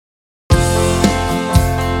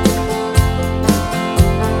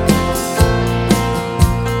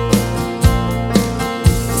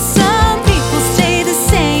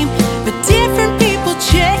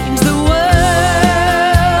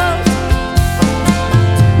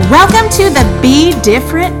Welcome to the Be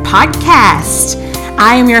Different podcast.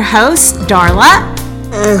 I am your host, Darla.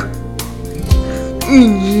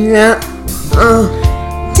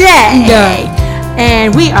 Day.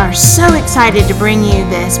 And we are so excited to bring you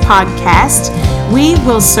this podcast. We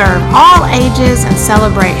will serve all ages and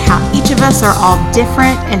celebrate how each of us are all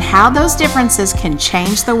different and how those differences can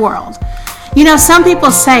change the world. You know, some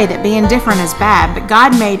people say that being different is bad, but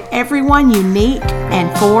God made everyone unique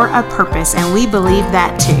and for a purpose, and we believe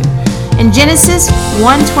that too. In Genesis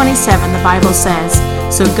 1:27, the Bible says,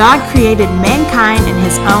 "So God created mankind in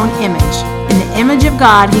His own image. In the image of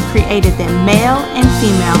God, He created them, male and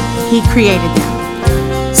female, He created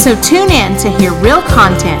them." So tune in to hear real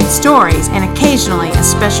content, stories, and occasionally a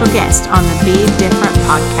special guest on the Be Different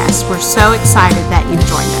podcast. We're so excited that you've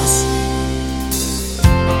joined us.